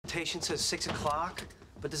invitation says 6 o'clock,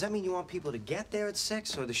 but does that mean you want people to get there at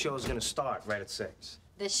 6, or the show's gonna start right at 6?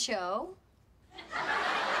 The show?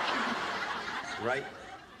 Right.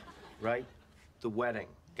 The wedding.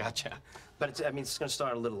 Gotcha. But it's, I mean, it's gonna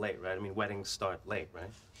start a little late, right? I mean, weddings start late, right?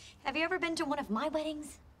 Have you ever been to one of my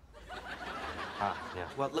weddings? Ah, yeah.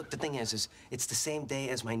 Well, look, the thing is it's the same day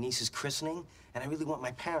as my niece's christening, and I really want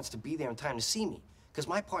my parents to be there in time to see me. Because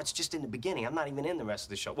my part's just in the beginning. I'm not even in the rest of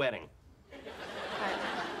the show. Wedding. Right.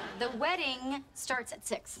 The wedding starts at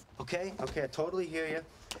 6. Okay, I totally hear you.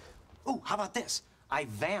 Ooh, how about this? I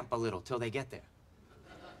vamp a little till they get there.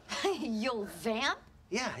 You'll vamp?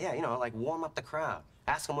 Yeah, you know, like warm up the crowd.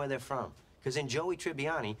 Ask them where they're from. Because in Joey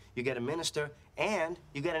Tribbiani, you get a minister and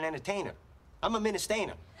you get an entertainer. I'm a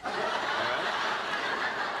ministainer. All right?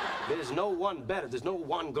 There's no one better. There's no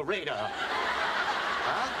one greater.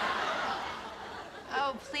 Huh?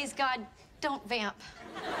 Oh, please, God, don't vamp.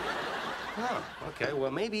 Oh, okay. Well,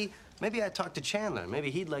 maybe I talked to Chandler. Maybe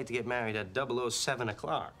he'd like to get married at 007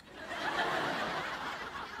 o'clock.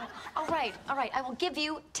 All right. I will give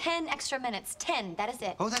you 10 extra minutes. 10, that is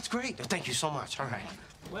it. Oh, that's great. Thank you so much. All right.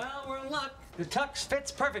 Well, we're in luck. The tux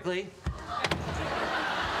fits perfectly.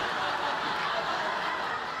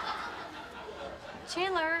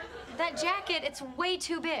 Chandler, that jacket, it's way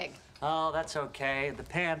too big. Oh, that's okay. The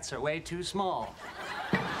pants are way too small.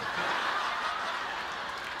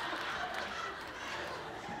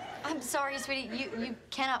 I'm sorry, sweetie. You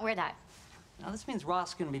cannot wear that. Now, this means Ross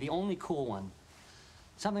is going to be the only cool one.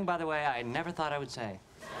 Something, by the way, I never thought I would say.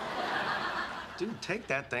 Dude, take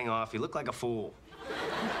that thing off. You look like a fool.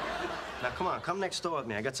 Now, come on, come next door with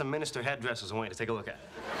me. I got some minister headdresses I want you to take a look at.